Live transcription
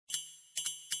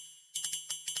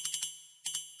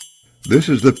This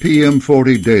is the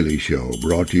PM40 Daily Show,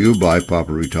 brought to you by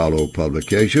Paperitalo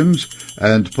Publications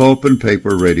and Pulp and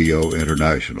Paper Radio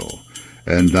International.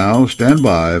 And now, stand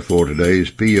by for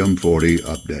today's PM40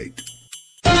 update.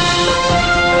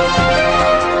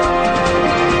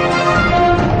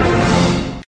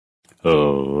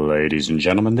 Ladies and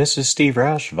gentlemen, this is Steve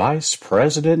Roush, Vice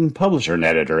President and Publisher and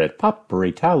Editor at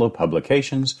Paperitalo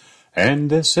Publications, and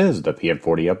this is the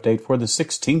PM40 update for the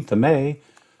 16th of May,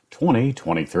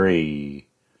 2023.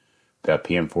 The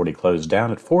PM40 closed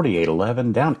down at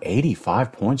 48.11, down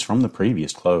 85 points from the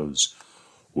previous close.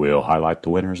 We'll highlight the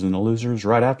winners and the losers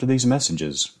right after these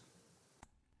messages.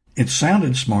 It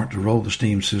sounded smart to roll the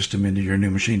Steam system into your new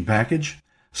machine package.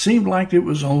 Seemed like it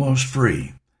was almost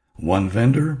free. One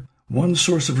vendor, one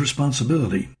source of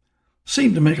responsibility.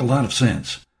 Seemed to make a lot of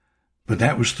sense. But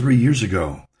that was 3 years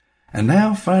ago. And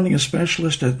now finding a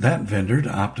specialist at that vendor to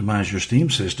optimize your Steam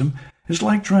system is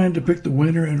like trying to pick the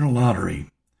winner in a lottery.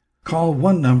 Call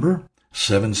one number,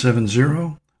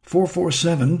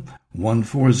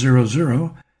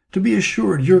 770-447-1400, to be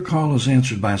assured your call is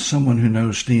answered by someone who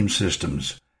knows Steam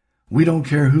systems. We don't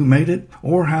care who made it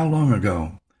or how long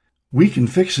ago. We can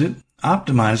fix it,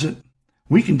 optimize it.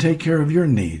 We can take care of your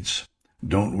needs.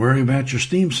 Don't worry about your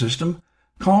Steam system.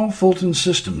 Call Fulton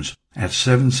Systems at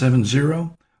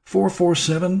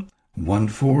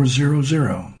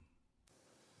 770-447-1400.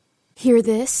 Hear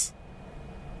this?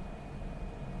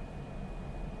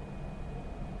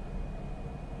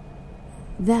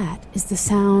 That is the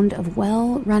sound of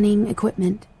well-running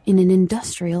equipment in an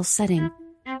industrial setting.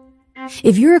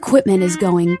 If your equipment is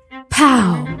going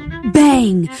pow,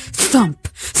 bang, thump,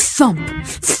 thump,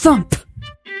 thump,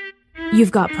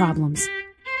 you've got problems.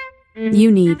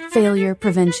 You need Failure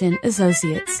Prevention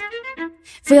Associates.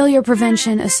 Failure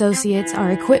Prevention Associates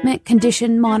are equipment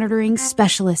condition monitoring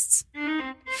specialists.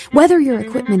 Whether your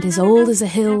equipment is old as a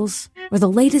hills or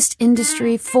the latest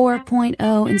Industry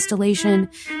 4.0 installation,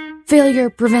 Failure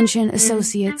Prevention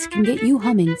Associates can get you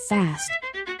humming fast.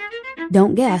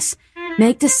 Don't guess.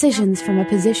 Make decisions from a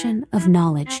position of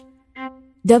knowledge.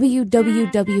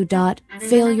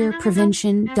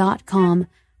 www.failureprevention.com.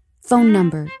 Phone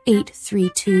number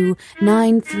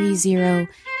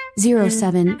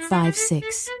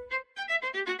 832-930-0756.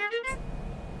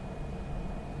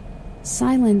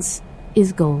 Silence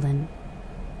is golden.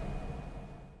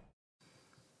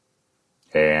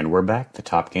 And we're back. The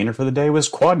top gainer for the day was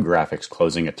Quad Graphics,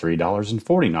 closing at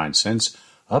 $3.49,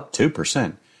 up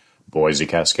 2%. Boise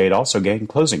Cascade also gained,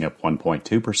 closing up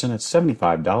 1.2% at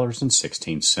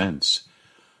 $75.16.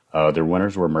 Other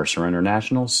winners were Mercer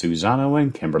International, Suzano,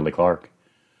 and Kimberly Clark.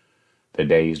 The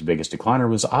day's biggest decliner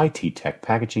was IT Tech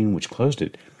Packaging, which closed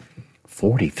at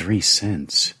 43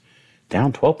 cents,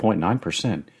 down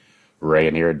 12.9%.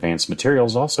 Rayonier Advanced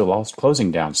Materials also lost,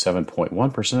 closing down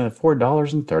 7.1% at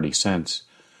 $4.30.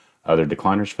 Other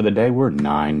decliners for the day were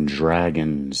Nine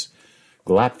Dragons,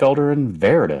 Glatfelter, and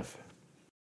Veritiv.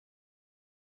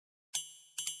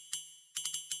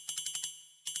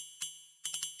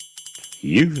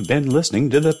 You've been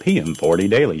listening to the PM40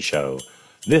 Daily Show.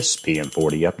 This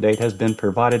PM40 update has been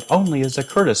provided only as a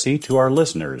courtesy to our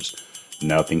listeners.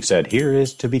 Nothing said here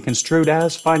is to be construed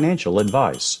as financial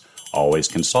advice. Always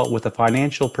consult with a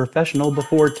financial professional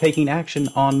before taking action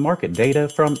on market data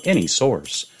from any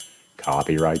source.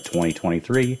 Copyright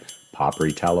 2023,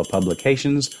 Paperitalo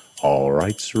Publications, all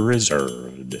rights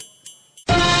reserved.